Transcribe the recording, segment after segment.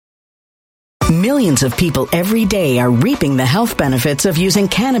Millions of people every day are reaping the health benefits of using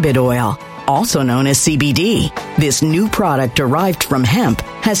cannabis oil, also known as CBD. This new product derived from hemp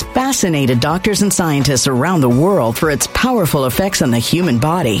has fascinated doctors and scientists around the world for its powerful effects on the human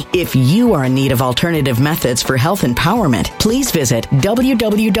body. If you are in need of alternative methods for health empowerment, please visit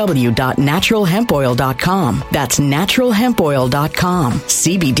www.naturalhempoil.com. That's naturalhempoil.com.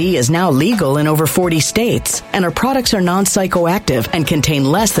 CBD is now legal in over 40 states, and our products are non-psychoactive and contain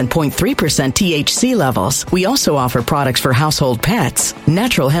less than 0.3% THC levels. We also offer products for household pets.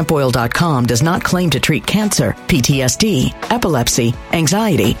 Naturalhempoil.com does not claim to treat cancer, PTSD, epilepsy,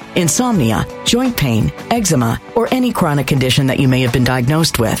 anxiety, insomnia, joint pain, eczema, or any chronic condition that you may have been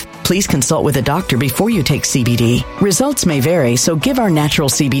diagnosed with. Please consult with a doctor before you take CBD. Results may vary, so give our natural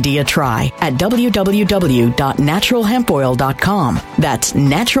CBD a try at www.naturalhempoil.com. That's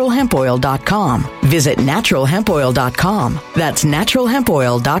naturalhempoil.com. Visit naturalhempoil.com. That's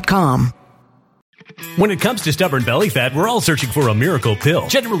naturalhempoil.com. When it comes to stubborn belly fat, we're all searching for a miracle pill.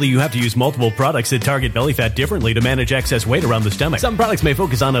 Generally, you have to use multiple products that target belly fat differently to manage excess weight around the stomach. Some products may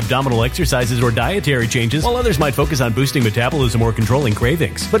focus on abdominal exercises or dietary changes, while others might focus on boosting metabolism or controlling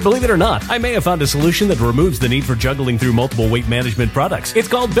cravings. But believe it or not, I may have found a solution that removes the need for juggling through multiple weight management products. It's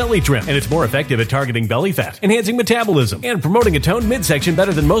called Belly Trim, and it's more effective at targeting belly fat, enhancing metabolism, and promoting a toned midsection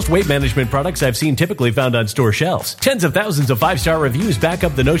better than most weight management products I've seen typically found on store shelves. Tens of thousands of 5-star reviews back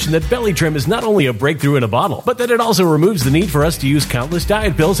up the notion that Belly Trim is not only a breakthrough in a bottle, but that it also removes the need for us to use countless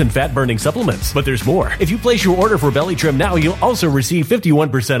diet pills and fat-burning supplements. But there's more. If you place your order for Belly Trim now, you'll also receive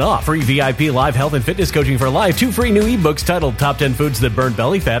 51% off, free VIP live health and fitness coaching for life, 2 free new ebooks titled Top 10 Foods That Burn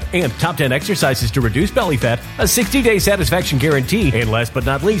Belly Fat and Top 10 Exercises to Reduce Belly Fat, a 60-day satisfaction guarantee, and last but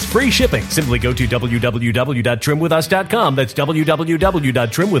not least, free shipping. Simply go to www.trimwithus.com. That's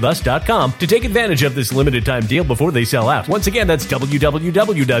www.trimwithus.com to take advantage of this limited time deal before they sell out. Once again, that's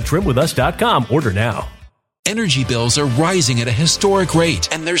www.trimwithus.com. Order now. Energy bills are rising at a historic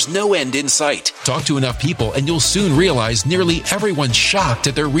rate, and there's no end in sight. Talk to enough people, and you'll soon realize nearly everyone's shocked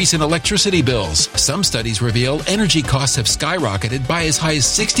at their recent electricity bills. Some studies reveal energy costs have skyrocketed by as high as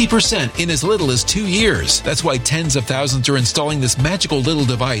 60% in as little as 2 years. That's why tens of thousands are installing this magical little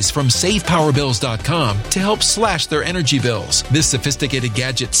device from SavePowerBills.com to help slash their energy bills. This sophisticated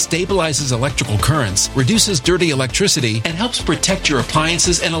gadget stabilizes electrical currents, reduces dirty electricity, and helps protect your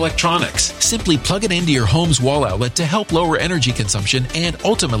appliances and electronics. Simply plug it into your home's wall outlet to help lower energy consumption and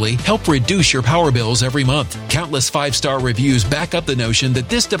ultimately help reduce your power bills every month. Countless 5-star reviews back up the notion that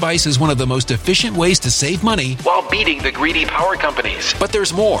this device is one of the most efficient ways to save money while beating the greedy power companies. But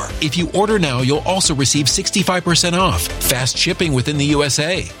there's more. If you order now, you'll also receive 65% off, fast shipping within the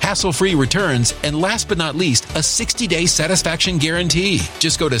USA, hassle-free returns, and last but not least, a 60-day satisfaction guarantee.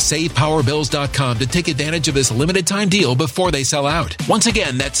 Just go to SavePowerBills.com to take advantage of this limited time deal before they sell out. Once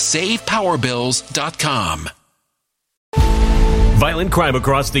again, that's SavePowerBills.com. Violent crime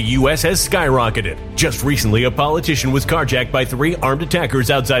across the U.S. has skyrocketed. Just recently, a politician was carjacked by 3 armed attackers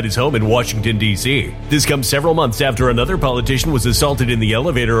outside his home in Washington, D.C. This comes several months after another politician was assaulted in the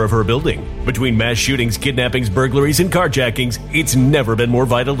elevator of her building. Between mass shootings, kidnappings, burglaries, and carjackings, it's never been more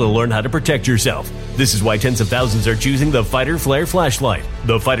vital to learn how to protect yourself. This is why tens of thousands are choosing the Fighter Flare flashlight.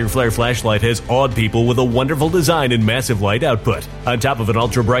 The Fighter Flare flashlight has awed people with a wonderful design and massive light output. On top of an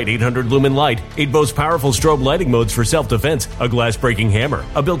ultra-bright 800-lumen light, it boasts powerful strobe lighting modes for self-defense, a glass-breaking hammer,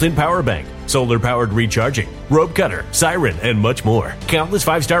 a built-in power bank, solar-powered recharging, rope cutter, siren, and much more. Countless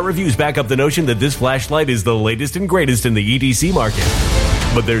 5-star reviews back up the notion that this flashlight is the latest and greatest in the EDC market.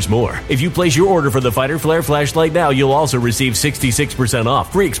 But there's more. If you place your order for the Fighter Flare flashlight now, you'll also receive 66%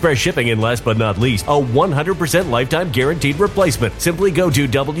 off, free express shipping, and last but not least, a 100% lifetime guaranteed replacement. Simply go to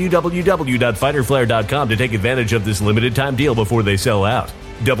www.fighterflare.com to take advantage of this limited time deal before they sell out.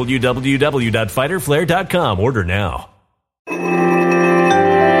 www.fighterflare.com. Order now.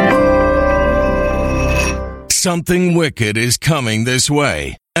 Something wicked is coming this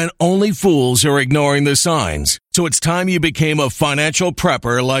way, and only fools are ignoring the signs. So it's time you became a financial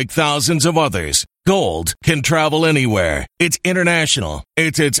prepper like thousands of others. Gold can travel anywhere. It's international.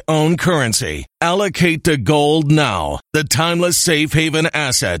 It's its own currency. Allocate to gold now, the timeless safe haven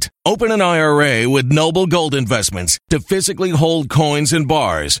asset. Open an IRA with Noble Gold Investments to physically hold coins and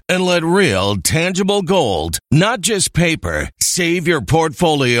bars and let real, tangible gold, not just paper, Save your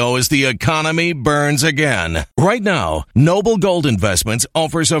portfolio as the economy burns again. Right now, Noble Gold Investments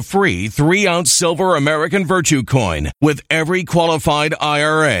offers a free 3-ounce silver American Virtue coin with every qualified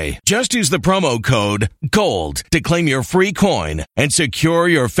IRA. Just use the promo code GOLD to claim your free coin and secure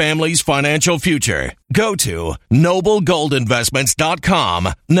your family's financial future. Go to noblegoldinvestments.com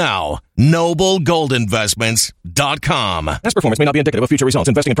now. noblegoldinvestments.com. Past performance may not be indicative of future results.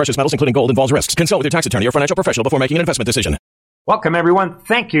 Investing in precious metals, including gold, involves risks. Consult with your tax attorney or financial professional before making an investment decision. Welcome, everyone.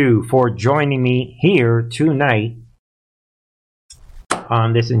 Thank you for joining me here tonight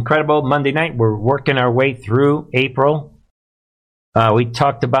on this incredible Monday night. We're working our way through April. We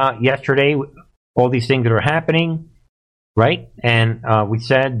talked about yesterday all these things that are happening, right? And we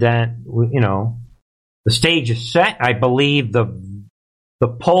said that, the stage is set. I believe the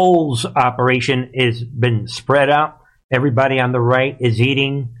polls operation is been spread out. Everybody on the right is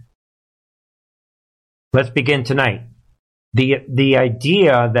eating. Let's begin tonight. The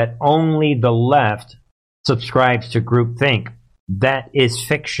idea that only the left subscribes to groupthink, that is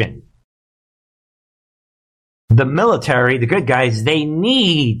fiction. The military, the good guys, they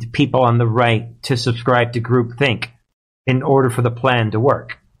need people on the right to subscribe to groupthink in order for the plan to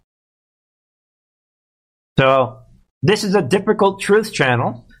work. So this is a difficult truth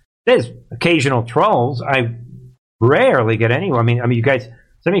channel. There's occasional trolls. I rarely get anyone. I mean, you guys,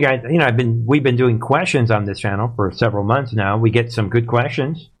 some of you guys, we've been doing questions on this channel for several months now. We get some good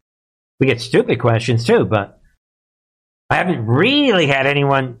questions. We get stupid questions too, but I haven't really had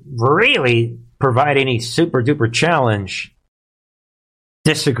anyone really provide any super duper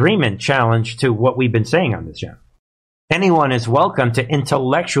disagreement challenge to what we've been saying on this channel. Anyone is welcome to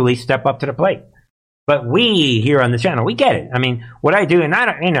intellectually step up to the plate. But we here on the channel, we get it. I mean, what I do, and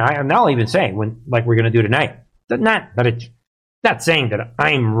I'll even say like we're going to do tonight. It's not saying that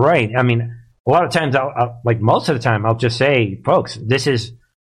I'm right. I mean, a lot of times, I'll like most of the time, I'll just say, folks, this is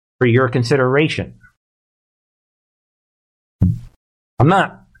for your consideration. I'm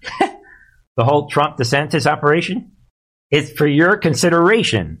not. The whole Trump DeSantis operation is for your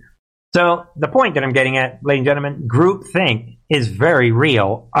consideration. So the point that I'm getting at, ladies and gentlemen, groupthink is very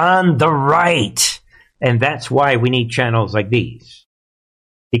real on the right. And that's why we need channels like these.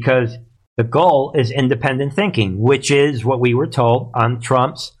 Because the goal is independent thinking, which is what we were told on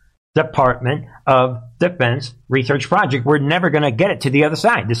Trump's Department of Defense research project. We're never going to get it to the other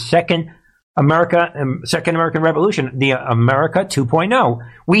side. The second American Revolution, the America 2.0.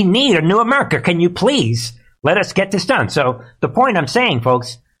 We need a new America. Can you please let us get this done? So the point I'm saying,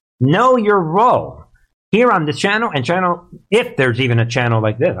 folks, know your role here on this channel and channel, if there's even a channel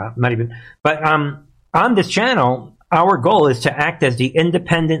like this, on this channel, our goal is to act as the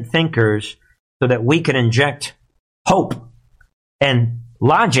independent thinkers so that we can inject hope and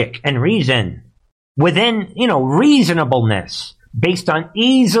logic and reason within, reasonableness based on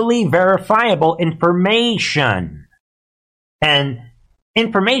easily verifiable information and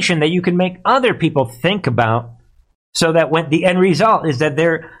information that you can make other people think about so that when the end result is that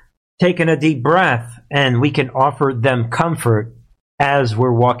they're taking a deep breath and we can offer them comfort as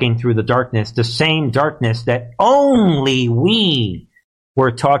we're walking through the darkness, the same darkness that only we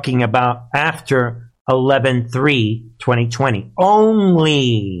were talking about after 11/3/2020.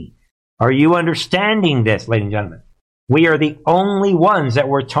 Only. Are you understanding this, ladies and gentlemen? We are the only ones that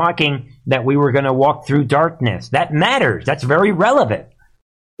were talking that we were going to walk through darkness. That matters. That's very relevant.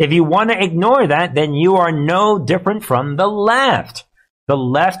 If you want to ignore that, then you are no different from the left. The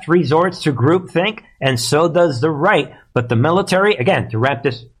left resorts to groupthink, and so does the right. But the military, again, to wrap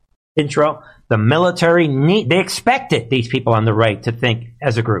this intro, the military they expect it, these people on the right, to think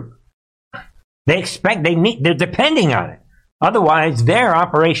as a group. They're depending on it. Otherwise, their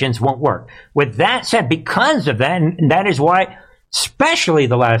operations won't work. With that said, because of that, and that is why, especially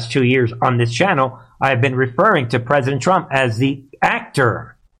the last 2 years on this channel, I've been referring to President Trump as the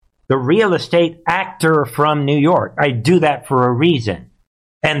actor, the real estate actor from New York. I do that for a reason.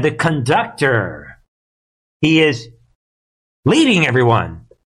 And the conductor, he is leading everyone.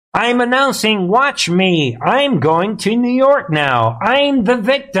 I'm announcing, watch me. I'm going to New York now. I'm the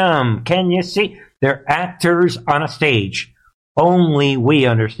victim. Can you see? They're actors on a stage. Only we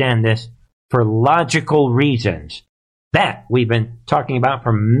understand this for logical reasons that we've been talking about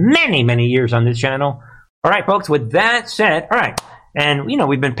for many, many years on this channel. All right, folks, with that said, all right. And,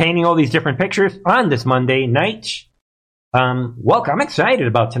 we've been painting all these different pictures on this Monday night. Welcome. I'm excited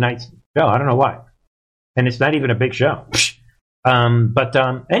about tonight's show. I don't know why. And it's not even a big show.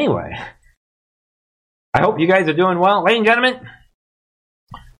 Anyway, I hope you guys are doing well. Ladies and gentlemen,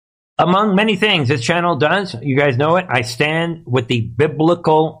 among many things this channel does, you guys know it, I stand with the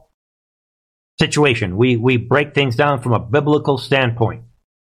biblical situation. We break things down from a biblical standpoint.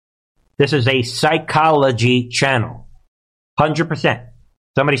 This is a psychology channel. 100%.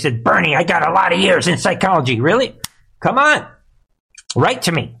 Somebody said, Bernie, I got a lot of years in psychology. Really? Come on. Write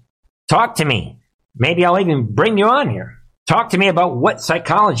to me. Talk to me. Maybe I'll even bring you on here. Talk to me about what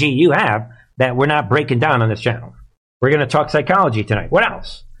psychology you have that we're not breaking down on this channel. We're going to talk psychology tonight. What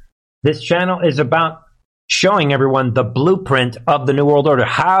else? This channel is about showing everyone the blueprint of the New World Order,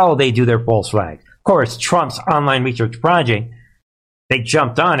 how they do their false flag. Of course, Trump's online research project, they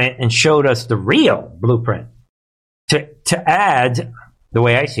jumped on it and showed us the real blueprint. To add, the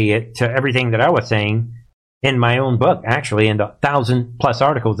way I see it, to everything that I was saying in my own book, actually, in the 1,000+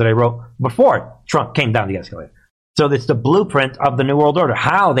 articles that I wrote before Trump came down the escalator. So it's the blueprint of the New World Order,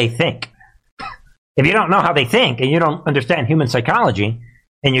 how they think. If you don't know how they think and you don't understand human psychology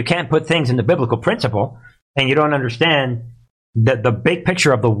and you can't put things in the biblical principle and you don't understand the big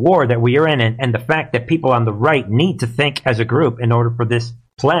picture of the war that we are in and the fact that people on the right need to think as a group in order for this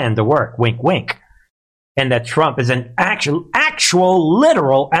plan to work, wink, wink, and that Trump is an actual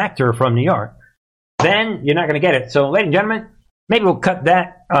literal actor from New York, then you're not going to get it. So, ladies and gentlemen, maybe we'll cut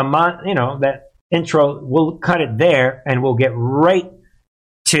that, that intro, we'll cut it there and we'll get right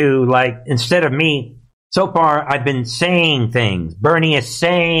to, like, instead of me, so far I've been saying things. Bernie is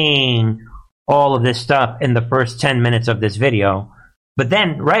saying all of this stuff in the first 10 minutes of this video. But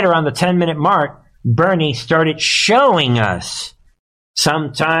then right around the 10-minute mark, Bernie started showing us.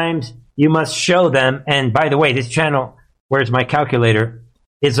 Sometimes you must show them. And by the way, this channel, where's my calculator,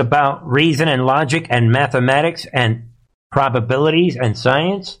 is about reason and logic and mathematics and probabilities and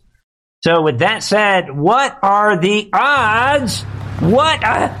science. So with that said, what are the odds?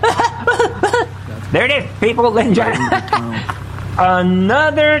 There it is, people.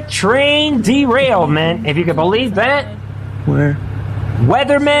 Another train derailment, if you can believe that. Where?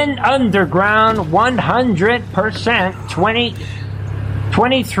 Weatherman Underground 100%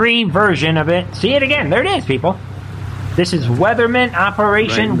 2023 version of it. See it again. There it is, people. This is Weatherman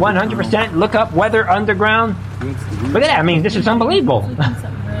Operation 100%. Look up Weather Underground. Look at that. I mean, this is unbelievable.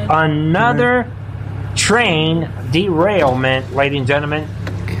 Another train derailment, ladies and gentlemen.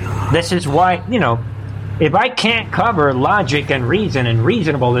 This is why, if I can't cover logic and reason and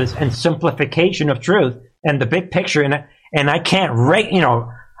reasonableness and simplification of truth and the big picture, and I can't rate,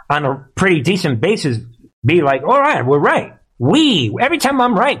 on a pretty decent basis, be like, all right, we're right. Every time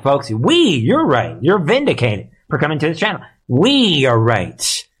I'm right, folks, you're right. You're vindicated for coming to this channel. We are right.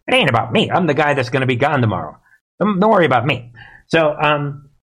 It ain't about me. I'm the guy that's going to be gone tomorrow. Don't worry about me. So,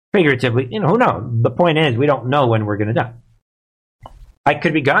 figuratively, who knows? The point is, we don't know when we're going to die. I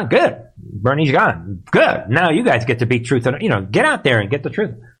could be gone. Good. Bernie's gone. Good. Now you guys get to be truth. Get out there and get the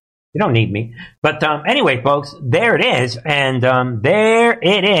truth. You don't need me. But anyway, folks, there it is. And there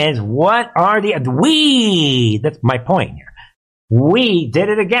it is. What are that's my point here. We did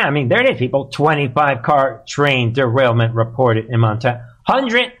it again. I mean, there it is, people. 25-car train derailment reported in Montana.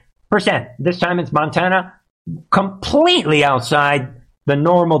 100%. This time it's Montana. Completely outside the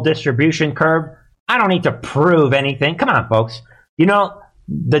normal distribution curve. I don't need to prove anything. Come on, folks.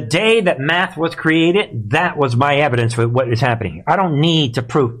 The day that math was created, that was my evidence for what is happening. I don't need to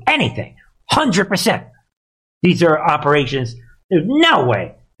prove anything. 100%. These are operations. There's no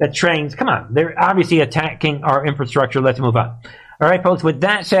way that trains, come on, they're obviously attacking our infrastructure. Let's move on. All right, folks, with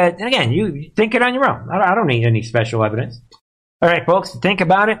that said, and again, you think it on your own. I don't need any special evidence. All right, folks, think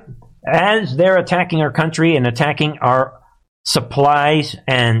about it. As they're attacking our country and attacking our supplies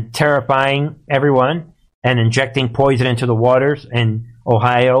and terrifying everyone, and injecting poison into the waters in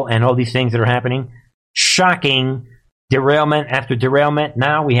Ohio and all these things that are happening. Shocking derailment after derailment.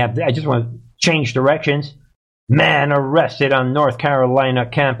 Now we have, I just want to change directions. Man arrested on North Carolina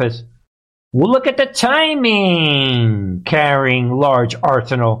campus. Well, look at the timing. Carrying large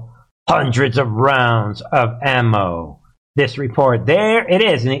arsenal, hundreds of rounds of ammo. This report, there it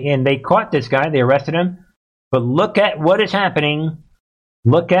is. And they caught this guy. They arrested him. But look at what is happening.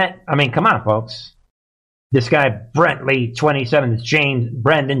 Come on, folks. This guy, Brentley, 27, is James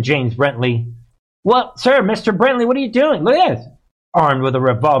Brentley. Well, sir, Mr. Brentley, what are you doing? Look at this. Armed with a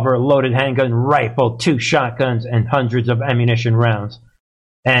revolver, loaded handgun, rifle, 2 shotguns, and hundreds of ammunition rounds.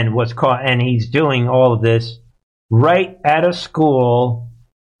 And was caught, and he's doing all of this right at a school,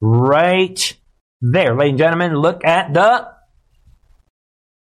 right there. Ladies and gentlemen, look at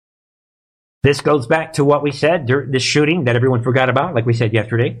this goes back to what we said, this shooting that everyone forgot about, like we said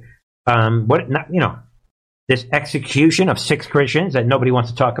yesterday. This execution of 6 Christians that nobody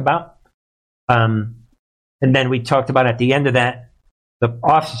wants to talk about. And then we talked about at the end of that, the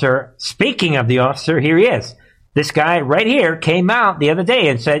officer, speaking of the officer, here he is. this guy right here came out the other day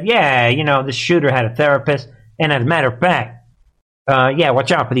and said, yeah, this shooter had a therapist. And as a matter of fact,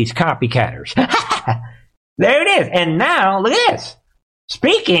 watch out for these copycatters. There it is. And now, look at this.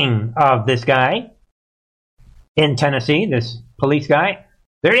 Speaking of this guy in Tennessee, this police guy,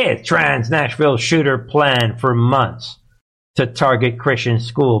 there it is. Trans-Nashville shooter planned for months to target Christian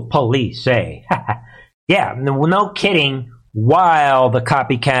school, police say. Yeah, no kidding, while the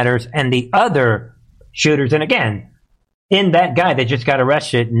copycatters and the other shooters, and again, in that guy that just got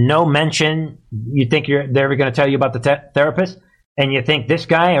arrested, no mention, you think they're ever going to tell you about the therapist? And you think this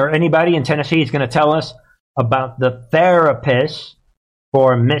guy or anybody in Tennessee is going to tell us about the therapist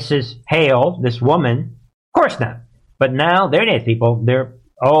for Mrs. Hale, this woman? Of course not. But now, there it is, people. They're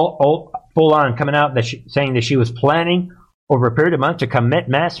all full on coming out saying that she was planning over a period of months to commit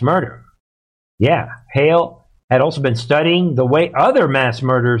mass murder. Yeah, Hale had also been studying the way other mass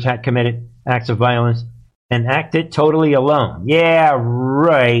murderers had committed acts of violence and acted totally alone. Yeah,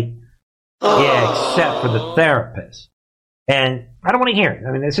 right. Yeah, except for the therapist. And I don't want to hear it.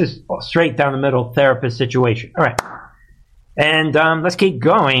 I mean, this is straight down the middle therapist situation. All right. And let's keep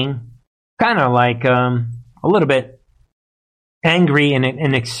going. Kind of like a little bit angry in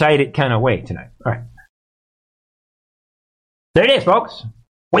an excited kind of way tonight. All right. There it is, folks.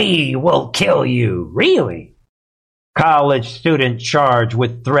 We will kill you. Really? College student charged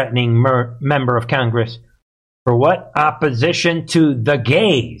with threatening member of Congress for what? Opposition to the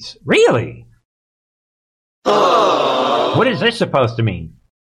gays. Really? What is this supposed to mean?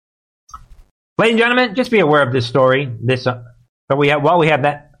 Ladies and gentlemen, just be aware of this story. While we have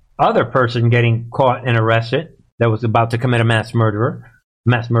that other person getting caught and arrested that was about to commit a mass murder,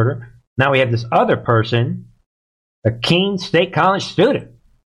 now we have this other person, a Keene State College student,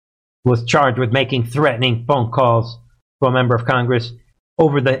 who was charged with making threatening phone calls to a member of Congress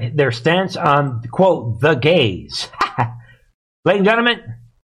over their stance on, quote, the gays. Ladies and gentlemen,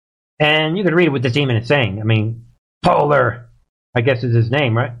 and you can read what this demon is saying. I mean, Poehler, I guess is his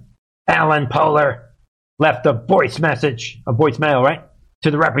name, right? Alan Poehler left a voicemail, right, to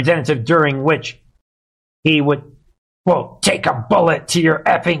the representative during which he would, quote, take a bullet to your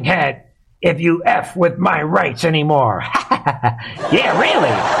effing head if you F with my rights anymore. Yeah, really?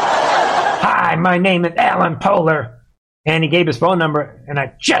 Hi, my name is Alan Poehler. And he gave his phone number, and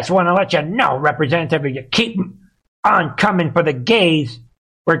I just want to let you know, Representative, if you keep on coming for the gays,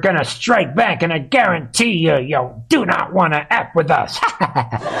 we're going to strike back, and I guarantee you do not want to F with us.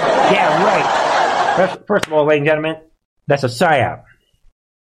 Yeah, right. First of all, ladies and gentlemen, that's a psyop.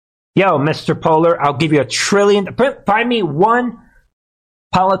 Yo, Mr. Poehler, I'll give you $1 trillion. Find me one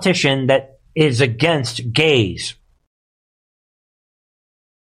politician that is against gays.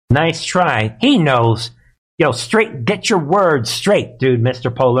 Nice try. He knows. Yo, get your words straight, dude,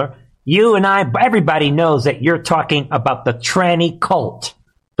 Mr. Poehler. You and I, everybody knows that you're talking about the tranny cult.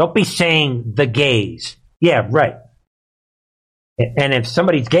 Don't be saying the gays. Yeah, right. And if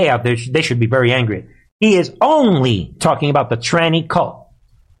somebody's gay out there, they should be very angry. He is only talking about the tranny cult.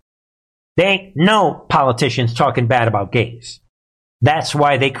 There ain't no politicians talking bad about gays. That's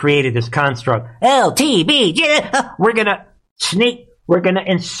why they created this construct. LTB, we're going to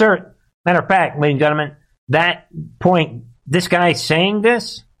insert. Matter of fact, ladies and gentlemen, that point, this guy saying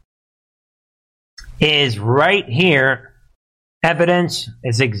this is right here. Evidence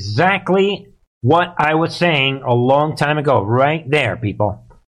is exactly what I was saying a long time ago. Right there, people.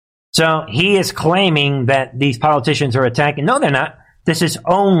 So he is claiming that these politicians are attacking. No, they're not. This is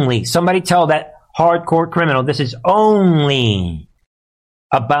only, somebody tell that hardcore criminal, this is only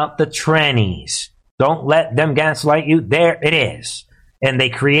about the trannies. Don't let them gaslight you. There it is. And they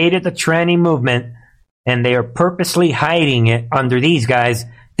created the tranny movement, and they are purposely hiding it under these guys.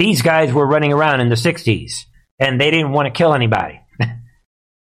 These guys were running around in the 60s, and they didn't want to kill anybody.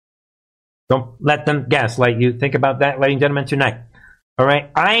 Don't let them gaslight you. Think about that, ladies and gentlemen, tonight. All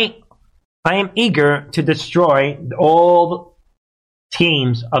right? I am eager to destroy all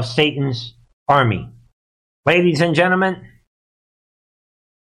teams of Satan's army. Ladies and gentlemen,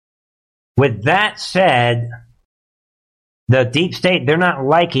 with that said, the deep state, they're not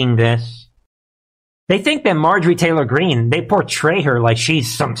liking this. They think that Marjorie Taylor Greene, they portray her like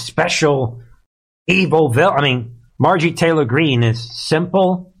she's some special evil villain. I mean, Marjorie Taylor Greene is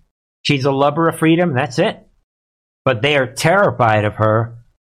simple. She's a lover of freedom. That's it. But they are terrified of her.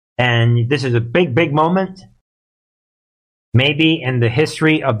 And this is a big, big moment. Maybe in the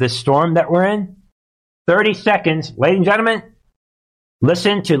history of this storm that we're in. 30 seconds. Ladies and gentlemen,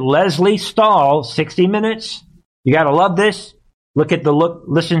 listen to Leslie Stahl, 60 Minutes. You got to love this.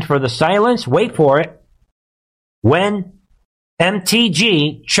 Listen for the silence. Wait for it. When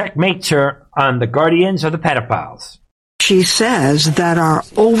MTG checkmates her on the guardians of the pedophiles. She says that are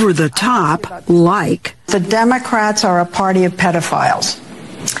over the top, like the Democrats are a party of pedophiles.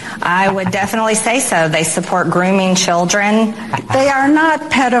 I would definitely say so. They support grooming children. They are not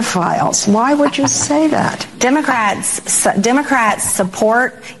pedophiles. Why would you say that? Democrats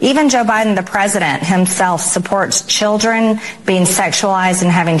support, even Joe Biden, the president himself, supports children being sexualized and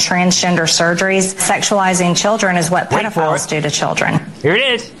having transgender surgeries. Sexualizing children is what pedophiles do to children. Here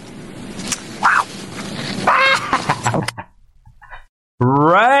it is. Wow.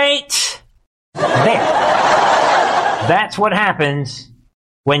 Right there. That's what happens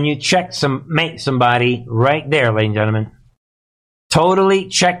when you checkmate somebody right there, ladies and gentlemen. Totally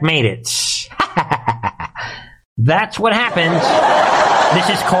checkmate it. That's what happens.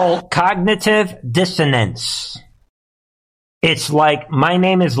 This is called cognitive dissonance. It's like, my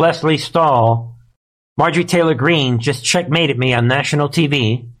name is Leslie Stahl. Marjorie Taylor Greene just checkmated me on national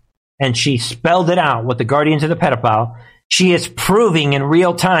TV, and she spelled it out with the guardians of the pedophile. She is proving in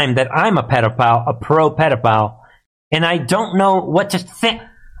real time that I'm a pedophile, a pro-pedophile, and I don't know what to think.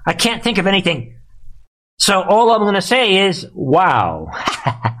 I can't think of anything. So all I'm going to say is, wow.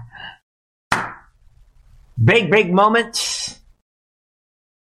 Big moment.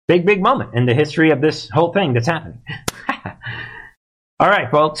 Big moment in the history of this whole thing that's happening. All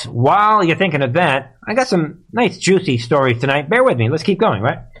right, folks. While you're thinking of that, I got some nice juicy stories tonight. Bear with me. Let's keep going,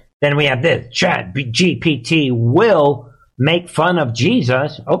 right? Then we have this. ChatGPT will make fun of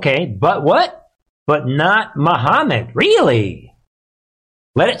Jesus. Okay, but what? But not Muhammad. Really?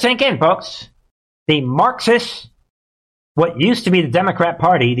 Let it sink in, folks. The Marxists, what used to be the Democrat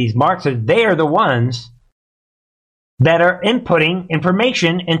Party, these Marxists, they are the ones that are inputting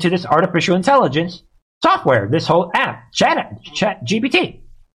information into this artificial intelligence software, this whole app, ChatGPT.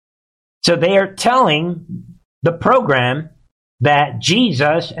 So they are telling the program that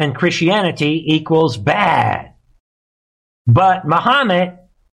Jesus and Christianity equals bad. But Muhammad,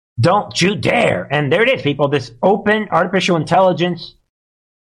 don't you dare. And there it is, people, this open artificial intelligence.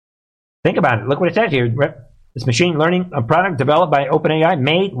 Think about it. Look what it says here. This machine learning product developed by OpenAI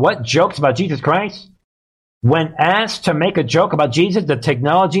made what jokes about Jesus Christ? When asked to make a joke about Jesus, the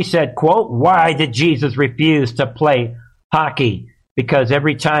technology said, quote, why did Jesus refuse to play hockey? Because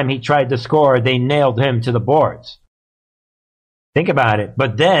every time he tried to score, they nailed him to the boards. Think about it.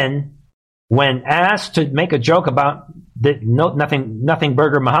 But then, when asked to make a joke about the nothing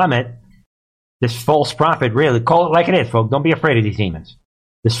burger Muhammad, this false prophet, really, call it like it is, folks. Don't be afraid of these demons.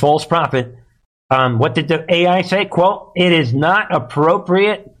 This false prophet, what did the AI say? Quote, it is not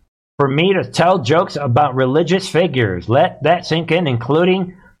appropriate for me to tell jokes about religious figures. Let that sink in,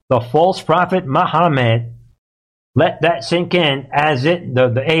 including the false prophet Muhammad. Let that sink in as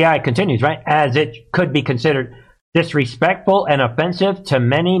the AI continues, right? As it could be considered disrespectful and offensive to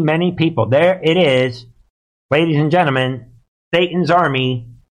many, many people. There it is, ladies and gentlemen, Satan's army,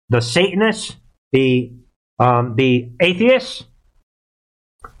 the Satanists, the atheists,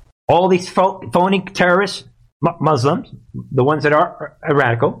 all these phony terrorists, Muslims, the ones that are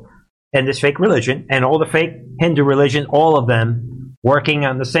radical, and this fake religion, and all the fake Hindu religion, all of them working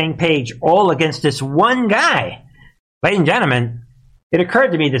on the same page, all against this one guy. Ladies and gentlemen, it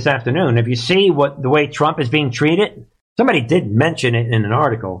occurred to me this afternoon, if you see the way Trump is being treated, somebody did mention it in an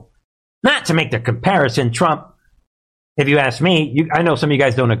article. Not to make the comparison, Trump, if you ask me, I know some of you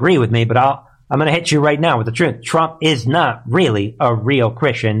guys don't agree with me, but I'm going to hit you right now with the truth. Trump is not really a real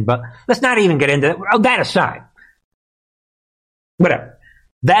Christian, but let's not even get into that. Oh, that aside. Whatever.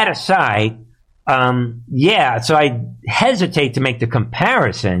 That aside, so I hesitate to make the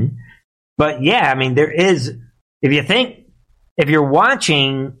comparison, but yeah, I mean, there is, if you're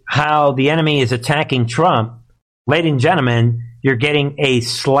watching how the enemy is attacking Trump, ladies and gentlemen, you're getting a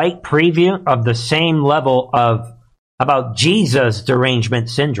slight preview of the same level about Jesus' derangement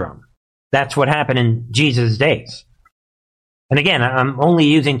syndrome. That's what happened in Jesus' days. And again, I'm only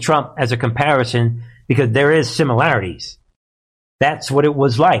using Trump as a comparison because there is similarities. That's what it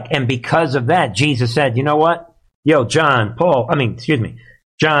was like. And because of that, Jesus said, you know what? Yo, John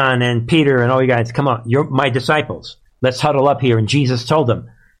and Peter and all you guys, come on, you're my disciples. Let's huddle up here. And Jesus told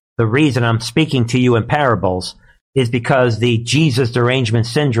them, the reason I'm speaking to you in parables is because the Jesus derangement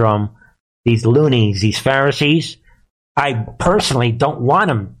syndrome, these loonies, these Pharisees, I personally don't want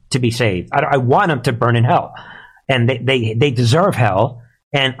them to be saved. I want them to burn in hell. And they deserve hell.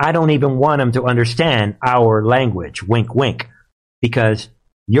 And I don't even want them to understand our language. Wink, wink. Because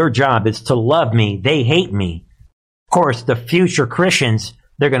your job is to love me. They hate me. Of course, the future Christians,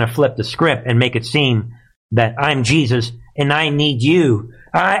 they're going to flip the script and make it seem that I'm Jesus and I need you.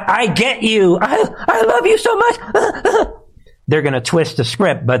 I get you. I love you so much. they're going to twist the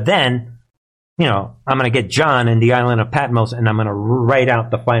script, but then, I'm going to get John in the island of Patmos and I'm going to write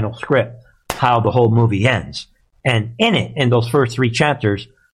out the final script, how the whole movie ends. And in those first 3 chapters,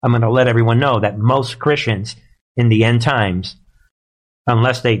 I'm going to let everyone know that most Christians in the end times,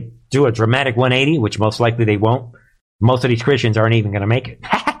 unless they do a dramatic 180, which most likely they won't, most of these Christians aren't even going to make it.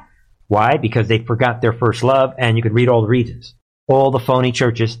 Why? Because they forgot their first love, and you could read all the reasons. All the phony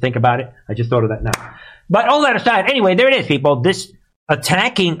churches. Think about it. I just thought of that now. But all that aside, anyway, there it is, people. This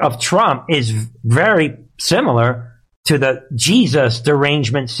attacking of Trump is very similar to the Jesus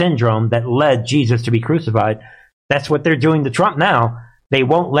derangement syndrome that led Jesus to be crucified. That's what they're doing to Trump now. They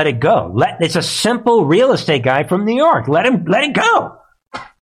won't let it go. It's a simple real estate guy from New York. Let it go.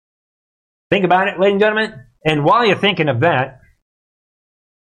 Think about it, ladies and gentlemen. And while you're thinking of that,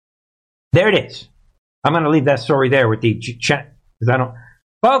 there it is. I'm going to leave that story there with the chat because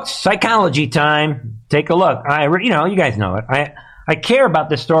folks, psychology time. Take a look. You guys know it. I care about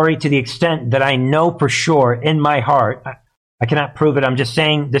this story to the extent that I know for sure in my heart. I cannot prove it. I'm just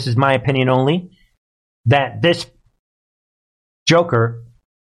saying this is my opinion only. That this Joker,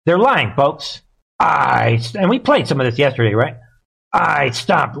 they're lying, folks. And we played some of this yesterday, right? I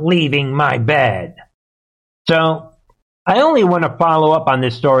stopped leaving my bed. So I only want to follow up on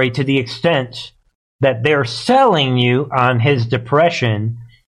this story to the extent that they're selling you on his depression,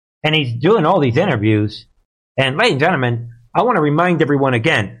 and he's doing all these interviews. And ladies and gentlemen, I want to remind everyone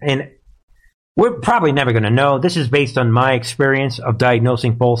again, and we're probably never going to know. This is based on my experience of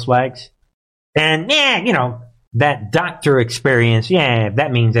diagnosing false flags. And that doctor experience, if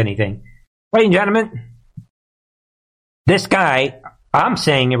that means anything. Ladies and gentlemen, this guy, I'm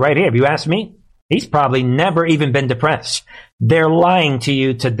saying it right here, if you ask me, he's probably never even been depressed. They're lying to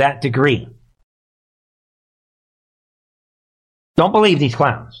you to that degree. Don't believe these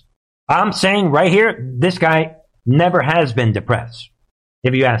clowns. I'm saying right here, this guy never has been depressed,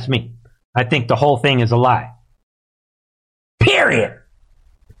 if you ask me. I think the whole thing is a lie. Period.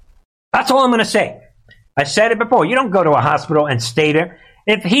 That's all I'm going to say. I said it before. You don't go to a hospital and stay there.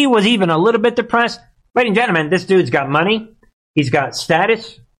 If he was even a little bit depressed, ladies and gentlemen, this dude's got money. He's got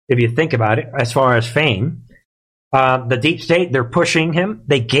status, if you think about it, as far as fame. The deep state, they're pushing him.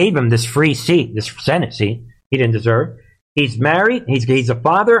 They gave him this free seat, this Senate seat he didn't deserve. He's married. He's a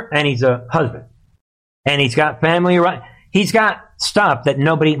father, and he's a husband. And he's got family around. He's got stuff that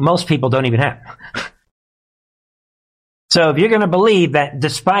most people don't even have. So if you're going to believe that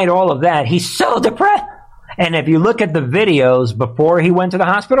despite all of that, he's so depressed. And if you look at the videos before he went to the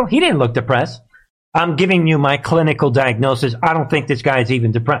hospital, he didn't look depressed. I'm giving you my clinical diagnosis. I don't think this guy's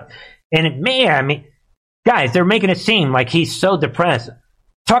even depressed. And guys, they're making it seem like he's so depressed.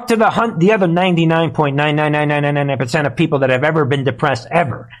 Talk to the other 99.99999% of people that have ever been depressed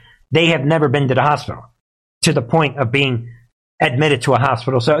ever. They have never been to the hospital to the point of being admitted to a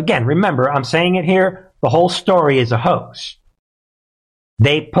hospital. So again, remember, I'm saying it here. The whole story is a hoax.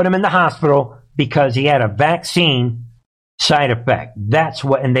 They put him in the hospital because he had a vaccine side effect.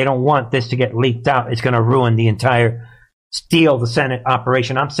 And they don't want this to get leaked out. It's going to ruin the entire steal the Senate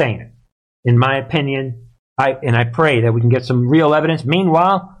operation. I'm saying it. In my opinion, I pray that we can get some real evidence.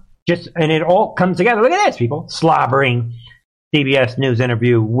 Meanwhile, and it all comes together. Look at this, people. Slobbering CBS News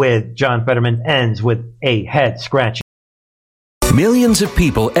interview with John Fetterman ends with a head scratching. Millions of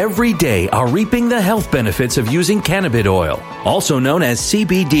people every day are reaping the health benefits of using cannabis oil, also known as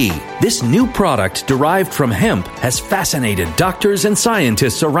CBD. This new product derived from hemp has fascinated doctors and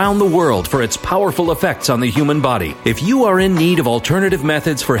scientists around the world for its powerful effects on the human body. If you are in need of alternative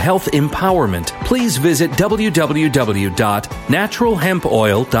methods for health empowerment, please visit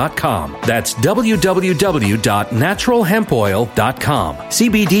www.naturalhempoil.com. That's www.naturalhempoil.com.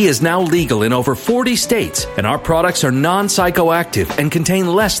 CBD is now legal in over 40 states, and our products are non-psychoactive and contain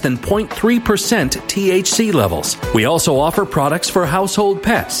less than 0.3% THC levels. We also offer products for household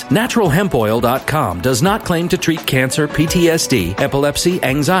pets. NaturalHempOil.com does not claim to treat cancer, PTSD, epilepsy,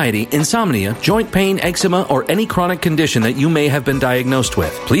 anxiety, insomnia, joint pain, eczema, or any chronic condition that you may have been diagnosed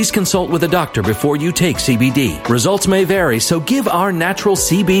with. Please consult with a doctor before you take CBD. Results may vary, so give our natural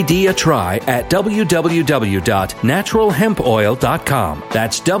CBD a try at www.naturalhempoil.com.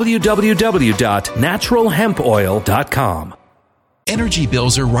 That's www.naturalhempoil.com. Energy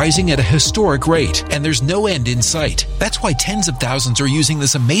bills are rising at a historic rate, and there's no end in sight. That's why tens of thousands are using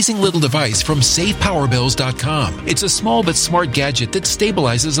this amazing little device from SavePowerBills.com. It's a small but smart gadget that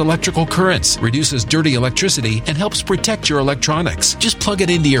stabilizes electrical currents, reduces dirty electricity, and helps protect your electronics. Just plug it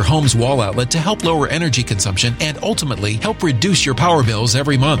into your home's wall outlet to help lower energy consumption and ultimately help reduce your power bills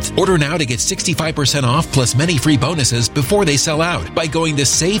every month. Order now to get 65% off plus many free bonuses before they sell out by going to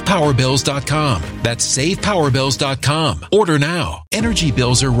SavePowerBills.com. That's SavePowerBills.com. Order now. Energy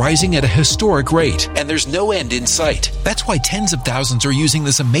bills are rising at a historic rate, and there's no end in sight. That's why tens of thousands are using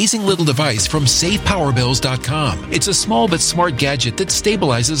this amazing little device from SavePowerBills.com. It's a small but smart gadget that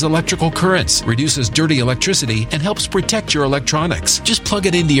stabilizes electrical currents, reduces dirty electricity, and helps protect your electronics. Just plug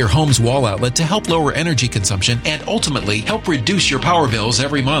it into your home's wall outlet to help lower energy consumption and ultimately help reduce your power bills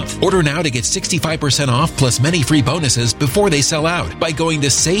every month. Order now to get 65% off plus many free bonuses before they sell out by going to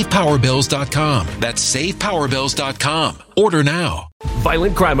SavePowerBills.com. That's SavePowerBills.com. Order now.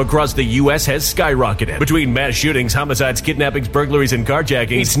 Violent crime across the U.S. has skyrocketed. Between mass shootings, homicides, kidnappings, burglaries, and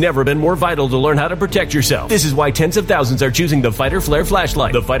carjackings, it's never been more vital to learn how to protect yourself. This is why tens of thousands are choosing the Fighter Flare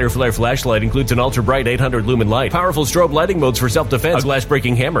flashlight. The Fighter Flare flashlight includes an ultra-bright 800 lumen light, powerful strobe lighting modes for self-defense, a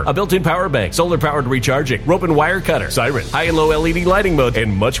glass-breaking hammer, a built-in power bank, solar-powered recharging, rope and wire cutter, siren, high and low LED lighting mode,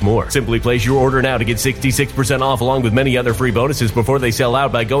 and much more. Simply place your order now to get 66% off along with many other free bonuses before they sell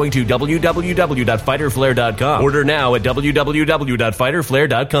out by going to www.fighterflare.com. Order now at www.fighterflare.com.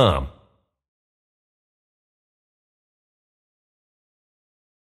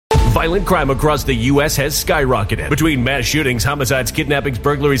 Violent crime across the U.S. has skyrocketed. Between mass shootings, homicides, kidnappings,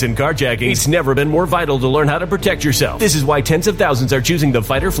 burglaries, and carjackings, it's never been more vital to learn how to protect yourself. This is why tens of thousands are choosing the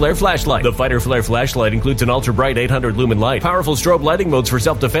Fighter Flare flashlight. The Fighter Flare flashlight includes an ultra-bright 800 lumen light, powerful strobe lighting modes for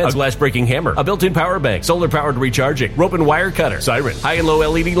self-defense, a glass-breaking hammer, a built-in power bank, solar-powered recharging, rope and wire cutter, siren, high and low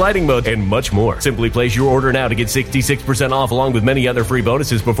LED lighting mode, and much more. Simply place your order now to get 66% off along with many other free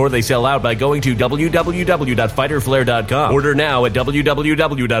bonuses before they sell out by going to www.fighterflare.com. Order now at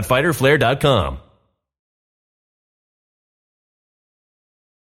www.fighterflare.com.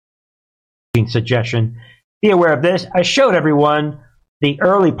 Suggestion. Be aware of this. I showed everyone the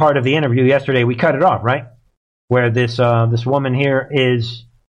early part of the interview yesterday. We cut it off, right? Where this woman here is,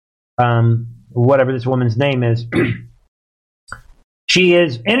 whatever this woman's name is, she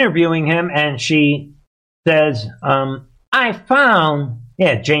is interviewing him, and she says, I found,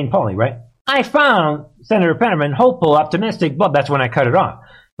 Jane Pauley, right? I found Senator Fetterman hopeful, optimistic, but that's when I cut it off.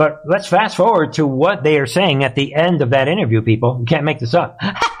 But let's fast forward to what they are saying at the end of that interview, people. You can't make this up.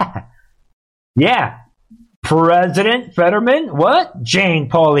 Yeah. President Fetterman, what? Jane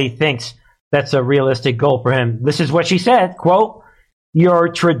Pauley thinks that's a realistic goal for him. This is what she said, quote, your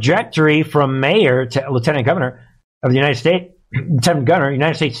trajectory from mayor to lieutenant governor of the United States, lieutenant governor,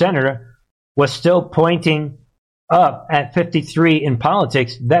 United States senator, was still pointing up at 53 in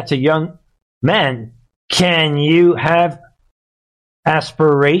politics. That's a young man. Can you have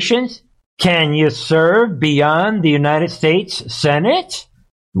aspirations? Can you serve beyond the United States Senate?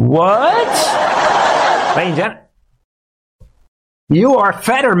 What? Ladies and gentlemen, you are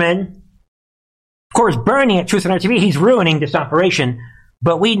Fetterman. Of course, Bernie at Truth and Art TV, he's ruining this operation.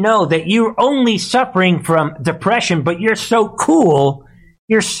 But we know that you're only suffering from depression, but you're so cool.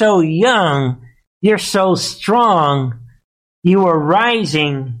 You're so young. You're so strong. You are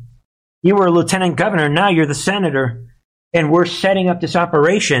rising. You were lieutenant governor. Now you're the senator. And we're setting up this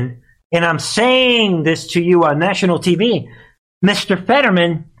operation, and I'm saying this to you on national TV. Mr.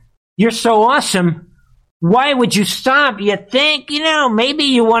 Fetterman, you're so awesome. Why would you stop? You think, maybe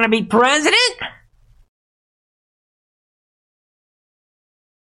you want to be president?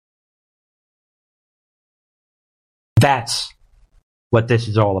 That's what this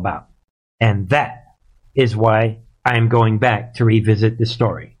is all about. And that is why I'm going back to revisit this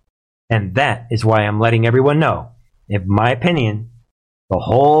story. And that is why I'm letting everyone know. In my opinion, the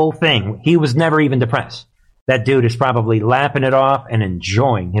whole thing, he was never even depressed. That dude is probably lapping it off and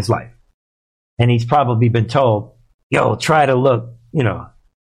enjoying his life. And he's probably been told, try to look,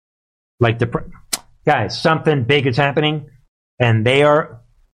 like guys, something big is happening, and they are,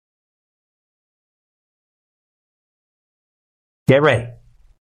 get ready.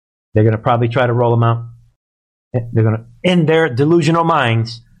 They're going to probably try to roll him out. They're going to, in their delusional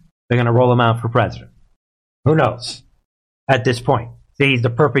minds, they're going to roll him out for president. Who knows? At this point, see, he's the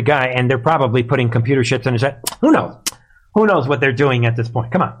perfect guy, and they're probably putting computer chips in his head. Who knows? Who knows what they're doing at this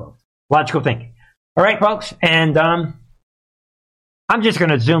point? Come on, folks. Logical thinking. All right, folks, and I'm just going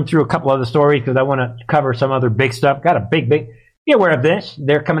to zoom through a couple other stories because I want to cover some other big stuff. Got a big. Be aware of this.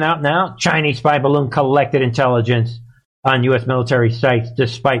 They're coming out now. Chinese spy balloon collected intelligence on U.S. military sites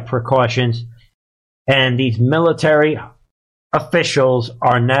despite precautions, and these military officials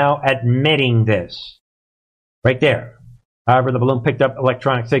are now admitting this. Right there. However, the balloon picked up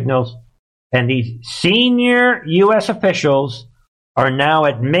electronic signals, and these senior U.S. officials are now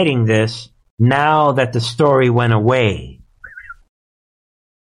admitting this now that the story went away.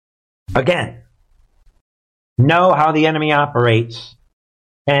 Again, know how the enemy operates,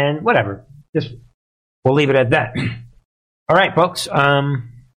 and whatever. Just we'll leave it at that. All right, folks.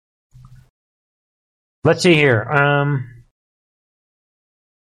 Let's see here.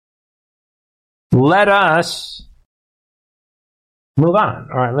 Let us move on.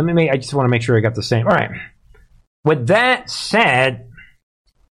 All right, I just want to make sure I got the same. All right. With that said,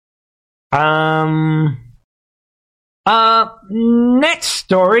 next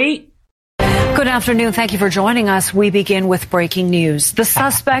story. Good afternoon. Thank you for joining us. We begin with breaking news. The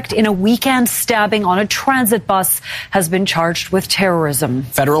suspect in a weekend stabbing on a transit bus has been charged with terrorism.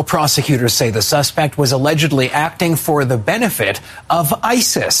 Federal prosecutors say the suspect was allegedly acting for the benefit of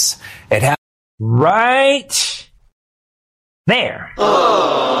ISIS. It happened right there.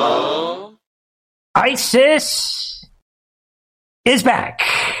 Oh. ISIS is back.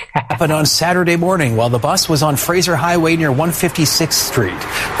 Happened on Saturday morning while the bus was on Fraser Highway near 156th Street.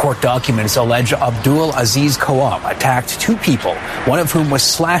 Court documents allege Abdul Aziz Kawam attacked two people, one of whom was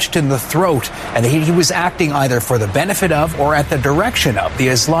slashed in the throat, and he was acting either for the benefit of or at the direction of the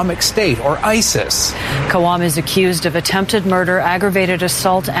Islamic State or ISIS. Kawam is accused of attempted murder, aggravated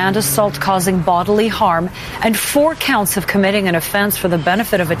assault, and assault causing bodily harm, and 4 counts of committing an offense for the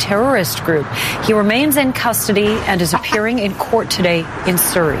benefit of a terrorist group. He remains in custody and is appearing in court today in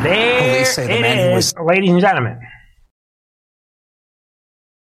Surrey. Police say the man was, ladies and gentlemen.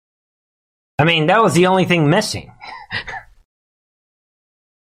 I mean, that was the only thing missing.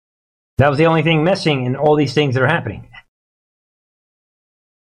 That was the only thing missing in all these things that are happening.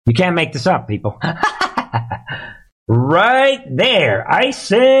 You can't make this up, people. Right there.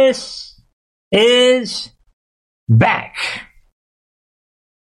 ISIS is back.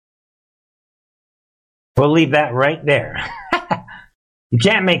 We'll leave that right there. You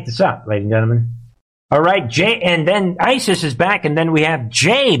can't make this up, ladies and gentlemen. All right, and then ISIS is back, and then we have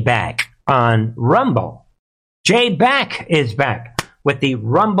Jay back on Rumble. Jay Back is back with the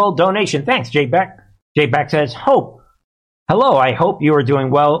Rumble donation. Thanks, Jay Back. Jay Back says, Hope. Hello, I hope you are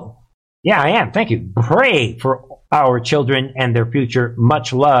doing well. Yeah, I am. Thank you. Pray for our children and their future.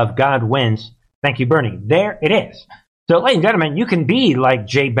 Much love. God wins. Thank you, Bernie. There it is. So, ladies and gentlemen, you can be like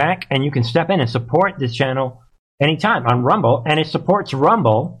Jay Back, and you can step in and support this channel anytime on Rumble, and it supports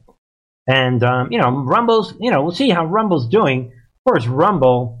Rumble. And, Rumble's, we'll see how Rumble's doing. Of course,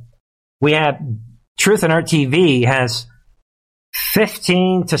 Rumble, we have Truth and Art TV has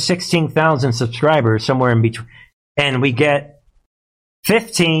 15 to 16,000 subscribers, somewhere in between. And we get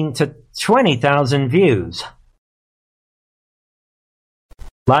 15 to 20,000 views.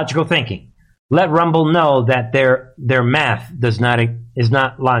 Logical thinking. Let Rumble know that their math is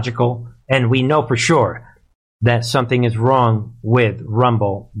not logical, and we know for sure that something is wrong with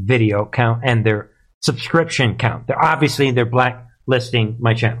Rumble video count and their subscription count. They're blacklisting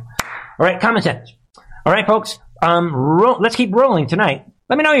my channel. All right, common sense. All right, folks, let's keep rolling tonight.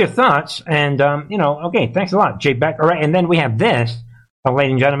 Let me know your thoughts, and, okay, thanks a lot, Jay Beck. All right, and then we have this,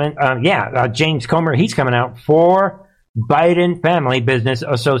 ladies and gentlemen. James Comer, he's coming out for Biden Family Business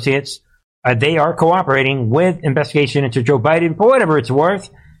Associates. They are cooperating with investigation into Joe Biden for whatever it's worth.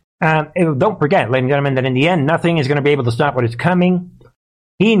 Don't forget, ladies and gentlemen, that in the end, nothing is going to be able to stop what is coming.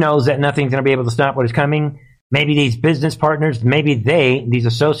 He knows that nothing's going to be able to stop what is coming. Maybe these business partners, these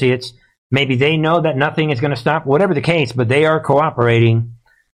associates, maybe they know that nothing is going to stop, whatever the case, but they are cooperating.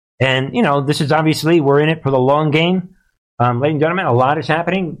 And, this is obviously, we're in it for the long game. Ladies and gentlemen, a lot is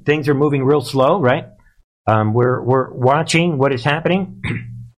happening. Things are moving real slow, right? We're watching what is happening.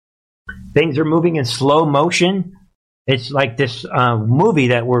 Things are moving in slow motion. It's like this movie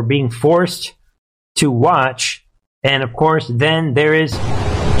that we're being forced to watch. And, of course, then there is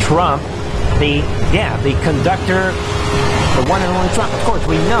Trump, the conductor, the one and only Trump. Of course,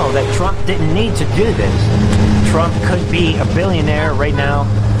 we know that Trump didn't need to do this. Trump could be a billionaire right now,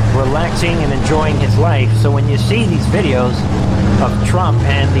 relaxing and enjoying his life. So when you see these videos of Trump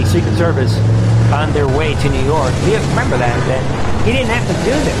and the Secret Service on their way to New York, you have to remember that he didn't have to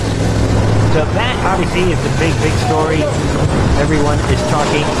do this. So that obviously is the big story everyone is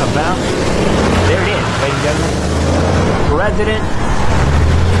talking about. There it is, ladies and gentlemen. President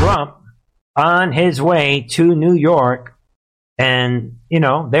Trump on his way to New York. And,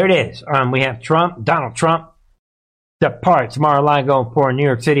 there it is. We have Donald Trump, departs Mar-a-Lago for New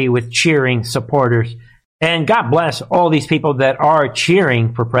York City with cheering supporters. And God bless all these people that are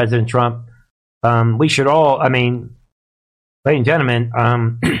cheering for President Trump. We should all, Ladies and gentlemen,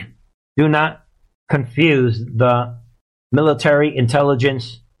 do not confuse the military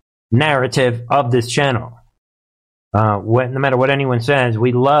intelligence narrative of this channel. No matter what anyone says,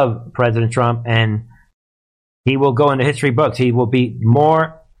 we love President Trump, and he will go into history books. He will be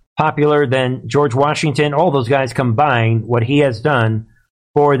more popular than George Washington, all those guys combined, what he has done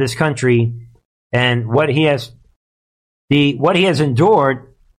for this country and what he has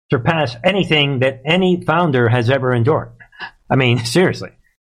endured surpass anything that any founder has ever endured. I mean, seriously.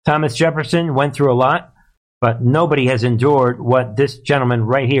 Thomas Jefferson went through a lot, but nobody has endured what this gentleman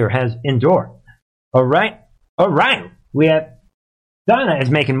right here has endured. All right. We have Donna is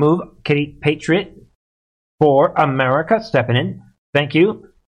making move. Kitty Patriot for America stepping in. Thank you.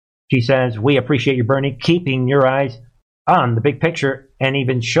 She says, we appreciate you, Bernie, keeping your eyes on the big picture and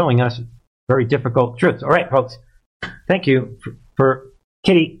even showing us very difficult truths. All right, folks. Thank you for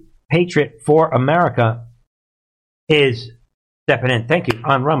Kitty Patriot for America is stepping in. Thank you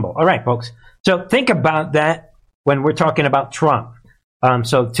on Rumble. All right, folks. So think about that when we're talking about Trump.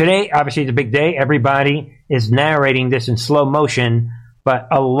 So today, obviously, is a big day. Everybody is narrating this in slow motion, but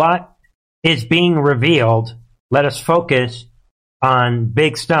a lot is being revealed. Let us focus on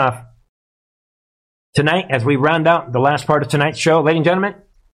big stuff. Tonight, as we round out the last part of tonight's show, ladies and gentlemen,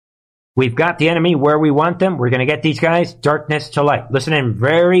 we've got the enemy where we want them. We're going to get these guys darkness to light. Listen in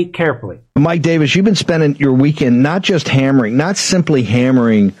very carefully. Mike Davis, you've been spending your weekend not simply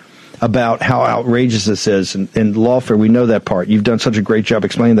hammering about how outrageous this is. In lawfare, we know that part. You've done such a great job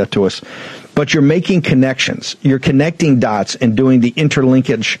explaining that to us. But you're making connections. You're connecting dots and doing the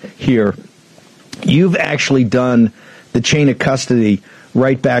interlinkage here. You've actually done the chain of custody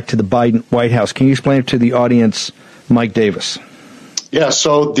right back to the Biden White House. Can you explain it to the audience, Mike Davis? Yeah,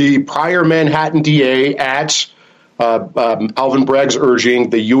 so the prior Manhattan DA at Alvin Bragg's urging,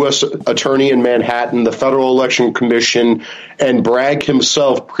 the U.S. Attorney in Manhattan, the Federal Election Commission, and Bragg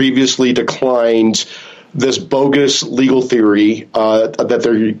himself previously declined this bogus legal theory that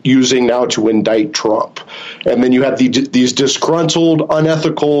they're using now to indict Trump. And then you have these disgruntled,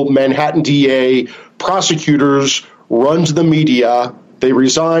 unethical Manhattan DA prosecutors run to the media. They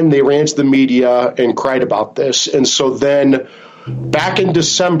resigned, they ran to the media and cried about this. And so then back in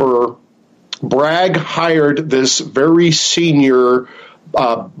December, Bragg hired this very senior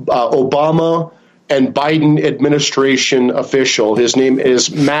Obama and Biden administration official. His name is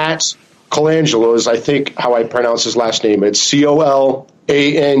Matt Colangelo, is I think how I pronounce his last name. It's Colangelo,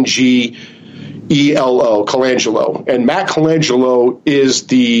 Colangelo. And Matt Colangelo is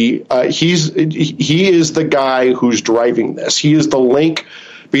he is the guy who's driving this. He is the link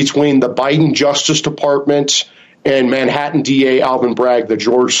between the Biden Justice Department and Manhattan DA Alvin Bragg, the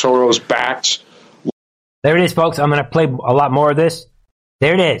George Soros-backed. There it is, folks. I'm going to play a lot more of this.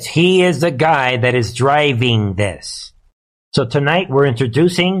 There it is. He is the guy that is driving this. So tonight we're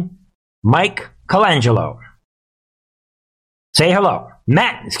introducing Mike Colangelo. Say hello.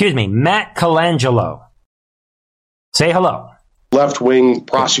 Matt Colangelo. Say hello. Left-wing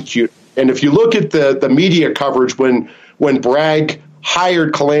prosecutor. And if you look at the media coverage when Bragg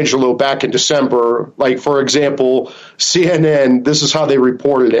hired Colangelo back in December, like, for example, CNN, this is how they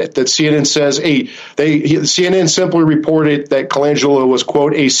reported it, that CNN says, CNN simply reported that Colangelo was,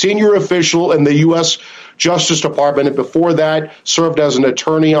 quote, a senior official in the U.S. Justice Department, and before that served as an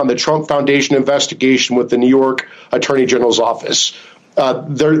attorney on the Trump Foundation investigation with the New York Attorney General's office.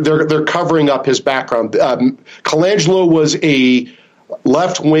 They're covering up his background. Colangelo was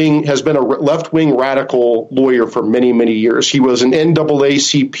has been a left-wing radical lawyer for many, many years. He was an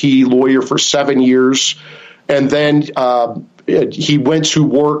NAACP lawyer for 7 years, and then he went to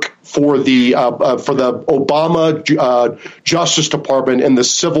work for the Obama Justice Department in the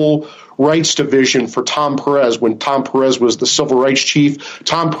Civil Rights Division for Tom Perez when Tom Perez was the civil rights chief.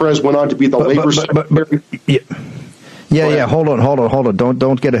 Tom Perez went on to be the labor secretary. Yeah. Hold on.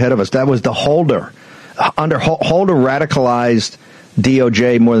 Don't get ahead of us. That was the Holder. Under Holder radicalized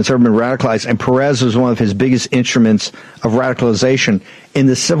DOJ more than it's ever been radicalized, and Perez was one of his biggest instruments of radicalization. In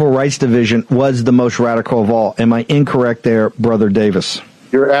the Civil Rights Division, was the most radical of all. Am I incorrect there, Brother Davis?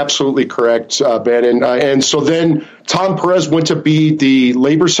 You're absolutely correct, Ben. And so then Tom Perez went to be the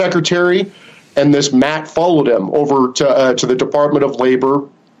labor secretary, and this Matt followed him over to the Department of Labor,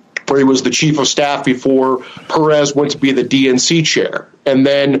 where he was the chief of staff before Perez went to be the DNC chair. And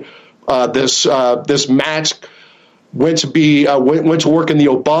then this Matt went to work in the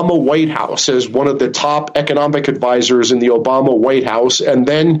Obama White House as one of the top economic advisors in the Obama White House, and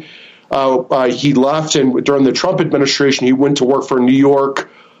then he left. And during the Trump administration, he went to work for New York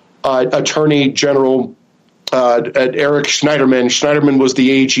Attorney General Eric Schneiderman. Schneiderman was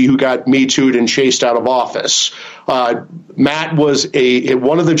the AG who got Me Too'd and chased out of office. Matt was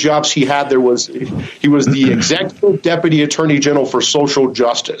one of the jobs he had there was he was the executive deputy attorney general for social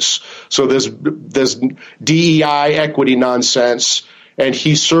justice. So this DEI equity nonsense, and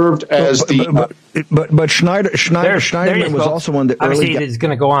he served as But Schneiderman was also one that obviously it's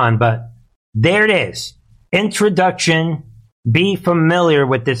going to go on, but there it is. Introduction. Be familiar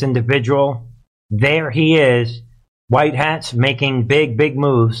with this individual. There he is. White hats making big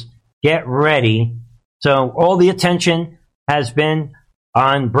moves. Get ready. So all the attention has been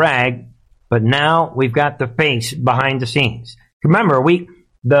on Bragg, but now we've got the face behind the scenes. Remember,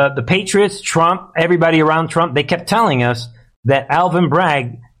 the Patriots, Trump, everybody around Trump, they kept telling us that Alvin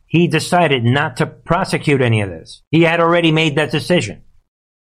Bragg, he decided not to prosecute any of this. He had already made that decision.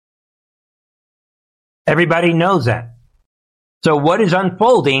 Everybody knows that. So what is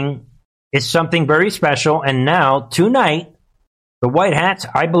unfolding is something very special. And now, tonight, the White Hats,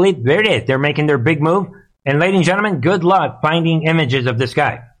 I believe, there it is. They're making their big move. And ladies and gentlemen, good luck finding images of this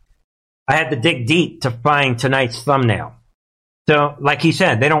guy. I had to dig deep to find tonight's thumbnail. So, like he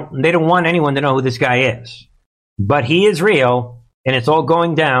said, they don't want anyone to know who this guy is. But he is real, and it's all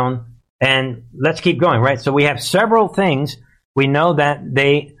going down. And let's keep going, right? So we have several things. We know that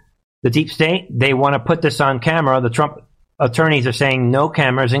the deep state, they want to put this on camera. The Trump attorneys are saying no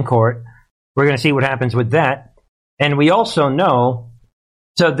cameras in court. We're going to see what happens with that. And we also know,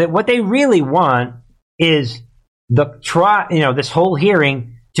 so that what they really want is this whole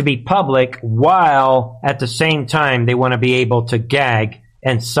hearing to be public, while at the same time they want to be able to gag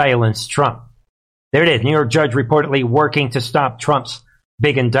and silence Trump. There it is. New York judge reportedly working to stop Trump's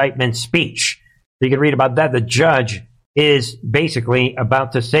big indictment speech. You can read about that. The judge is basically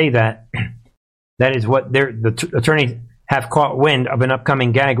about to say that that is what the attorneys have caught wind of an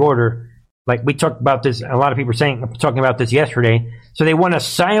upcoming gag order. Like we talked about this, a lot of people are talking about this yesterday. So they want to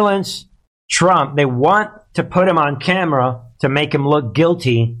silence Trump. They want to put him on camera to make him look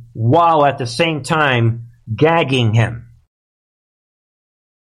guilty, while at the same time gagging him.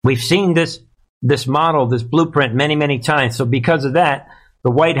 We've seen this model, this blueprint many times. So because of that,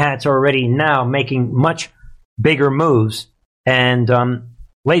 the White Hats are already now making much bigger moves. And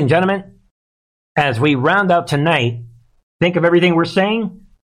ladies and gentlemen, as we round out tonight, think of everything we're saying.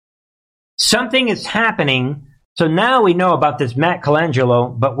 Something is happening. So now we know about this Matt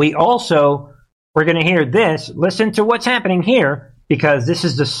Colangelo, but we're going to hear this. Listen to what's happening here, because this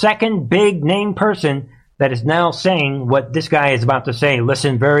is the second big name person that is now saying what this guy is about to say.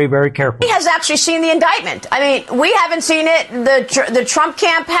 Listen very, very carefully. He has actually seen the indictment. I mean, we haven't seen it. The Trump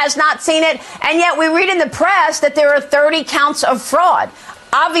camp has not seen it. And yet we read in the press that there are 30 counts of fraud.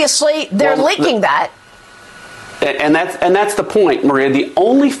 Obviously, they're leaking that. And that's the point, Maria. The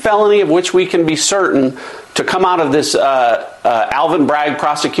only felony of which we can be certain to come out of this Alvin Bragg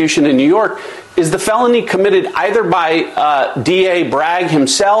prosecution in New York is the felony committed either by DA Bragg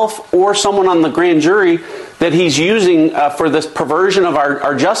himself or someone on the grand jury that he's using for this perversion of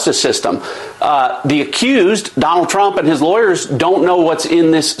our justice system. The accused, Donald Trump, and his lawyers don't know what's in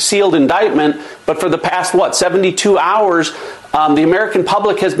this sealed indictment, but for the past, 72 hours, the American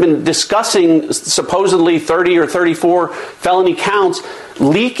public has been discussing supposedly 30 or 34 felony counts.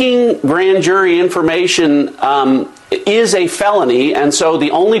 Leaking grand jury information is a felony, and so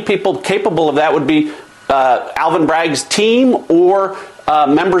the only people capable of that would be Alvin Bragg's team or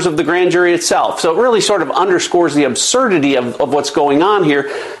members of the grand jury itself. So it really sort of underscores the absurdity of what's going on here.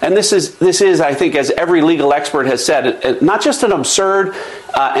 And this is, I think, as every legal expert has said, not just an absurd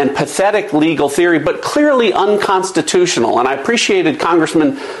and pathetic legal theory, but clearly unconstitutional. And I appreciated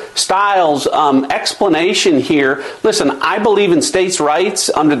Congressman Stiles' explanation here. Listen, I believe in states' rights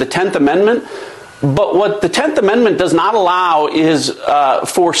under the 10th Amendment. But what the 10th Amendment does not allow is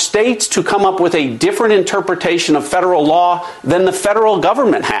for states to come up with a different interpretation of federal law than the federal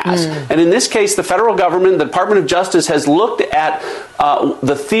government has. And in this case, the federal government, the Department of Justice, has looked at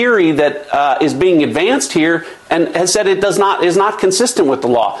the theory that is being advanced here and has said it is not consistent with the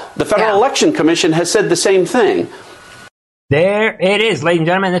law. The Federal Election Commission has said the same thing. There it is, ladies and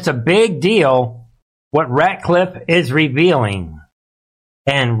gentlemen. It's a big deal what Ratcliffe is revealing.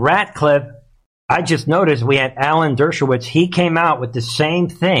 And Ratcliffe, I just noticed we had Alan Dershowitz. He came out with the same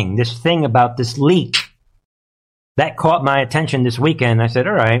thing, this thing about this leak. That caught my attention this weekend. I said,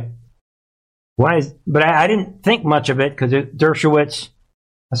 all right. But I didn't think much of it because Dershowitz,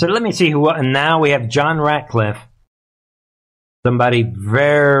 I said, let me see who. And now we have John Ratcliffe, somebody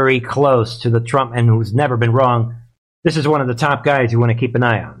very close to the Trump and who's never been wrong. This is one of the top guys you want to keep an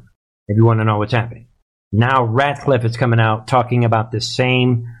eye on if you want to know what's happening. Now Ratcliffe is coming out talking about the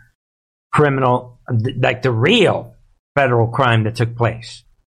same criminal, like the real federal crime that took place,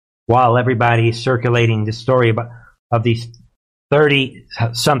 while everybody is circulating the story of these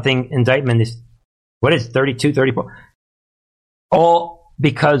 30-something indictments. What is it, 32, 34? All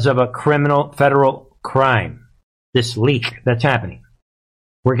because of a criminal federal crime. This leak that's happening.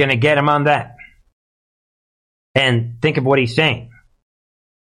 We're going to get him on that. And think of what he's saying.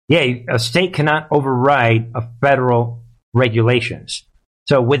 Yeah, a state cannot override a federal regulations.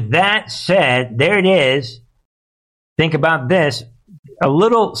 So with that said, there it is. Think about this. A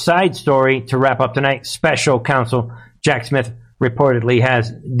little side story to wrap up tonight. Special counsel Jack Smith reportedly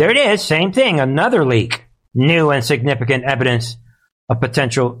has, there it is, same thing, another leak. New and significant evidence of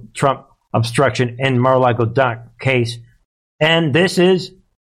potential Trump obstruction in Mar-a-Lago dock case. And this is,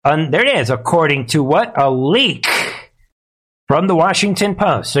 there it is, according to what? A leak from the Washington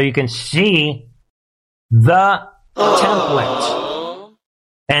Post. So you can see the template.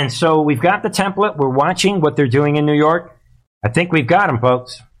 And so we've got the template. We're watching what they're doing in New York. I think we've got them,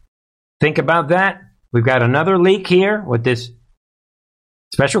 folks. Think about that. We've got another leak here with this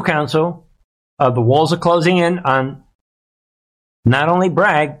special counsel. The walls are closing in on not only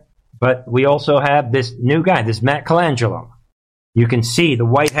Bragg, but we also have this new guy, this Matt Colangelo. You can see the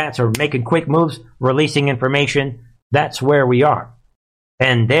white hats are making quick moves, releasing information. That's where we are.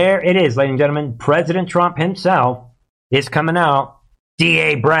 And there it is, ladies and gentlemen. President Trump himself is coming out.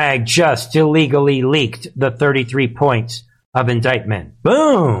 DA Bragg just illegally leaked the 33 points of indictment.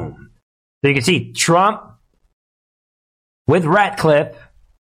 Boom! So you can see Trump with Ratcliffe,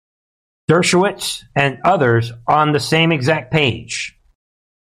 Dershowitz, and others on the same exact page.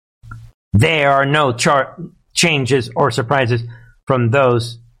 There are no changes or surprises from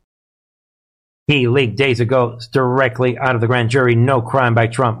those he leaked days ago directly out of the grand jury. No crime by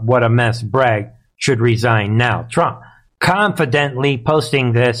Trump. What a mess. Bragg should resign now. Trump confidently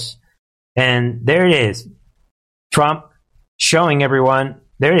posting this, and there it is. Trump showing everyone,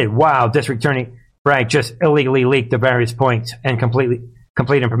 there it is. Wow, District Attorney Bragg just illegally leaked the various points and complete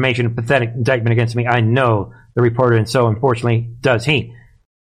information, pathetic indictment against me. I know the reporter, and so unfortunately does he.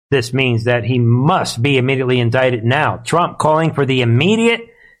 This means that he must be immediately indicted now. Trump calling for the immediate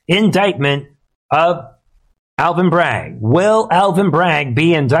indictment of Alvin Bragg. Will Alvin Bragg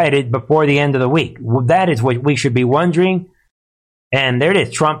be indicted before the end of the week? Well, that is what we should be wondering. And there it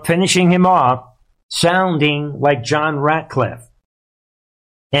is. Trump finishing him off, sounding like John Ratcliffe.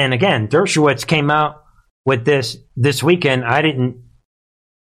 And again, Dershowitz came out with this weekend. I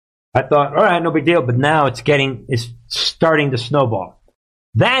thought, all right, no big deal. But now it's starting to snowball.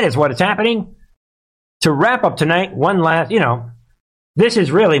 That is what is happening. To wrap up tonight, one last, this is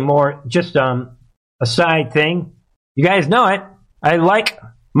really more just a side thing. You guys know it. I like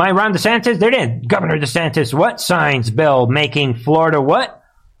my Ron DeSantis. There it is. Governor DeSantis, what? Signs bill making Florida what?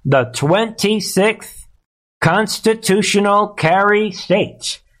 The 26th constitutional carry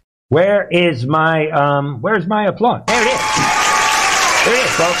state. Where's my applause? There it is. There it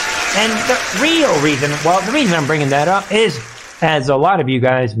is, folks. And the reason I'm bringing that up is, as a lot of you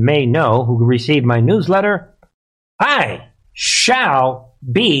guys may know who received my newsletter, I shall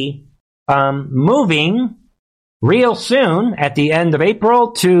be moving real soon at the end of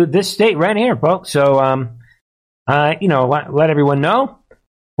April to this state right here, folks. So, let everyone know.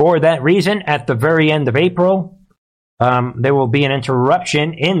 For that reason, at the very end of April, there will be an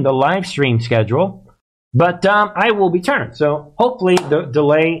interruption in the live stream schedule, but I will return. So hopefully the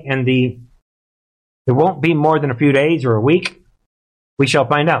delay and it won't be more than a few days or a week. We shall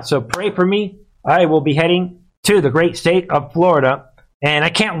find out. So pray for me. I will be heading to the great state of Florida, and I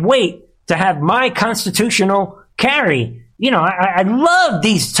can't wait to have my constitutional carry. I love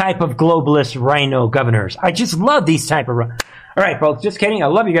these type of globalist rhino governors. I just love these type of... All right, folks, just kidding. I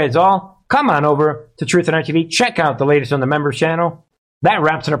love you guys all. Come on over to Truth and Art TV. Check out the latest on the members channel. That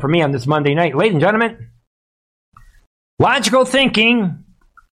wraps it up for me on this Monday night. Ladies and gentlemen, logical thinking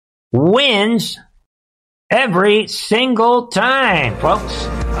wins every single time, folks.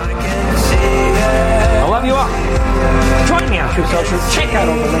 I love you all. Join me on Truth Social. Check out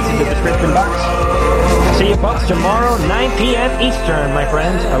all the links in the description box. See you, folks, tomorrow, 9 p.m. Eastern, my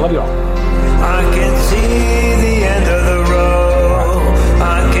friends. I love you all. I can see the end of the road.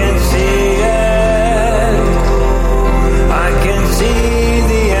 I can see it. I can see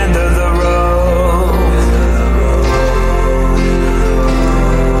the end of the road.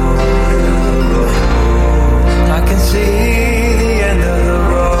 I can see the end of the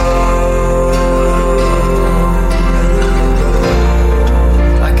road.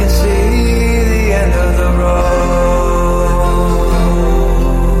 I can see the end of the road.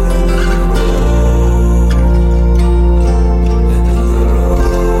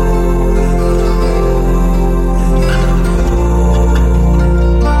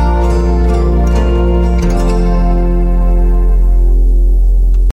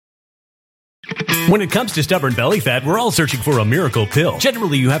 When it comes to stubborn belly fat, we're all searching for a miracle pill.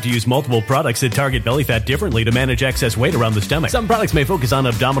 Generally, you have to use multiple products that target belly fat differently to manage excess weight around the stomach. Some products may focus on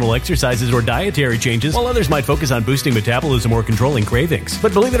abdominal exercises or dietary changes, while others might focus on boosting metabolism or controlling cravings.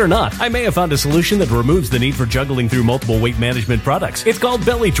 But believe it or not, I may have found a solution that removes the need for juggling through multiple weight management products. It's called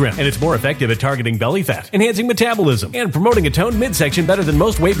Belly Trim, and it's more effective at targeting belly fat, enhancing metabolism, and promoting a toned midsection better than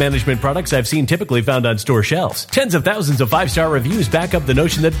most weight management products I've seen typically found on store shelves. Tens of thousands of 5-star reviews back up the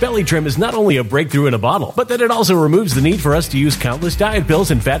notion that Belly Trim is not only a breakthrough in a bottle, but that it also removes the need for us to use countless diet pills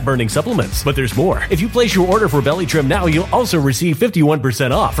and fat-burning supplements. But there's more. If you place your order for Belly Trim now, you'll also receive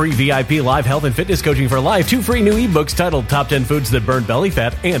 51% off, free VIP live health and fitness coaching for life, 2 free new ebooks titled Top 10 Foods That Burn Belly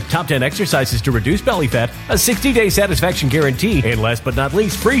Fat and Top 10 Exercises to Reduce Belly Fat, a 60-day satisfaction guarantee, and last but not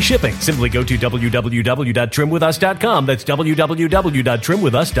least, free shipping. Simply go to www.trimwithus.com. That's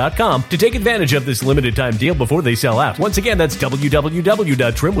www.trimwithus.com to take advantage of this limited time deal before they sell out. Once again, that's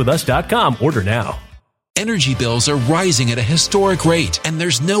www.trimwithus.com. Order now. Energy bills are rising at a historic rate, and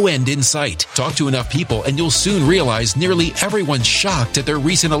there's no end in sight. Talk to enough people, and you'll soon realize nearly everyone's shocked at their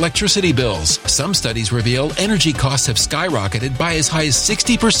recent electricity bills. Some studies reveal energy costs have skyrocketed by as high as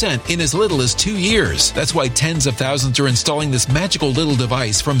 60% in as little as 2 years. That's why tens of thousands are installing this magical little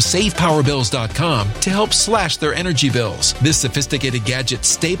device from SavePowerBills.com to help slash their energy bills. This sophisticated gadget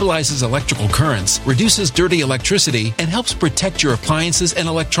stabilizes electrical currents, reduces dirty electricity, and helps protect your appliances and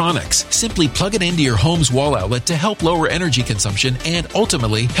electronics. Simply plug it into your home's wall outlet to help lower energy consumption and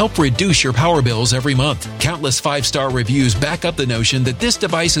ultimately help reduce your power bills every month. Countless 5-star reviews back up the notion that this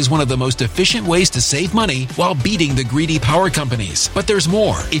device is one of the most efficient ways to save money while beating the greedy power companies. But there's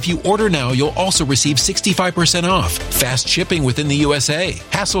more. If you order now, you'll also receive 65% off, fast shipping within the USA,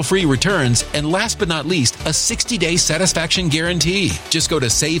 hassle-free returns, and last but not least, a 60-day satisfaction guarantee. Just go to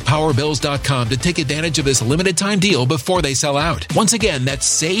SavePowerBills.com to take advantage of this limited time deal before they sell out. Once again, that's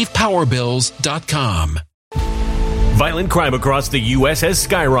SavePowerBills.com. Violent crime across the U.S. has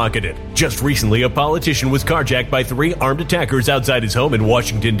skyrocketed. Just recently, a politician was carjacked by 3 armed attackers outside his home in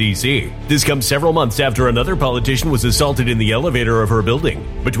Washington, D.C. This comes several months after another politician was assaulted in the elevator of her building.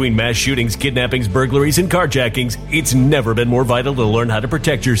 Between mass shootings, kidnappings, burglaries, and carjackings, it's never been more vital to learn how to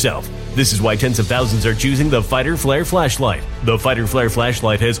protect yourself. This is why tens of thousands are choosing the Fighter Flare flashlight. The Fighter Flare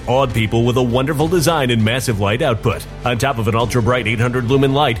flashlight has awed people with a wonderful design and massive light output. On top of an ultra-bright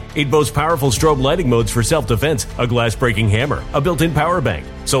 800-lumen light, it boasts powerful strobe lighting modes for self-defense, a glass-breaking hammer, a built-in power bank,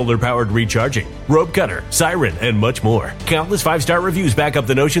 solar-powered recharging, rope cutter, siren, and much more. Countless 5-star reviews back up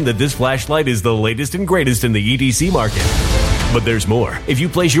the notion that this flashlight is the latest and greatest in the EDC market. But there's more. If you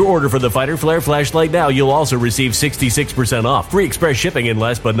place your order for the Fighter Flare flashlight now, you'll also receive 66% off, free express shipping, and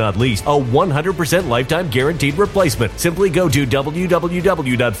last but not least, a 100% lifetime guaranteed replacement. Simply go to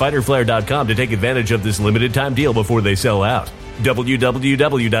www.fighterflare.com to take advantage of this limited time deal before they sell out.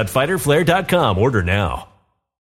 www.fighterflare.com. Order now.